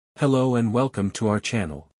Hello and welcome to our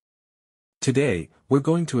channel. Today, we're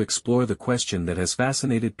going to explore the question that has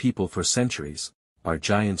fascinated people for centuries: are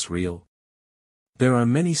giants real? There are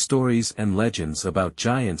many stories and legends about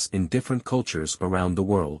giants in different cultures around the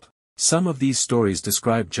world. Some of these stories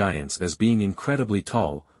describe giants as being incredibly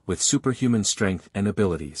tall, with superhuman strength and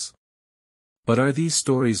abilities. But are these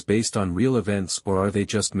stories based on real events or are they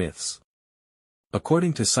just myths?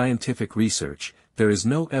 According to scientific research, there is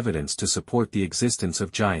no evidence to support the existence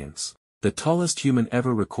of giants. The tallest human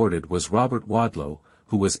ever recorded was Robert Wadlow,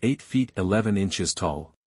 who was 8 feet 11 inches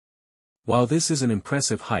tall. While this is an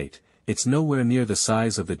impressive height, it's nowhere near the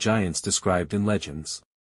size of the giants described in legends.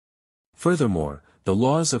 Furthermore, the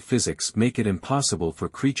laws of physics make it impossible for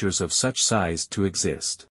creatures of such size to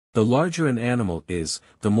exist. The larger an animal is,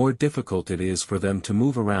 the more difficult it is for them to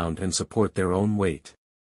move around and support their own weight.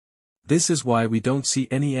 This is why we don't see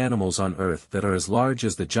any animals on Earth that are as large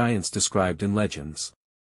as the giants described in legends.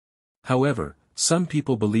 However, some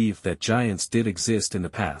people believe that giants did exist in the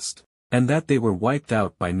past, and that they were wiped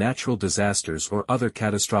out by natural disasters or other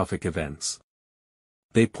catastrophic events.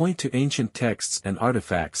 They point to ancient texts and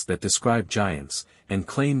artifacts that describe giants, and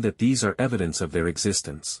claim that these are evidence of their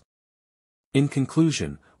existence. In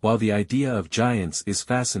conclusion, while the idea of giants is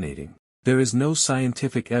fascinating, there is no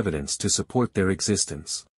scientific evidence to support their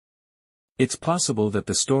existence. It's possible that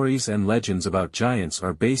the stories and legends about giants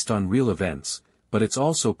are based on real events, but it's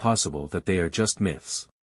also possible that they are just myths.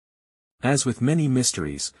 As with many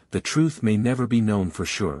mysteries, the truth may never be known for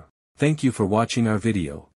sure. Thank you for watching our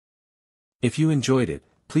video. If you enjoyed it,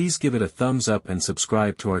 please give it a thumbs up and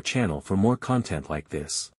subscribe to our channel for more content like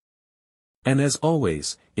this. And as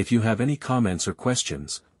always, if you have any comments or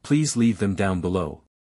questions, please leave them down below.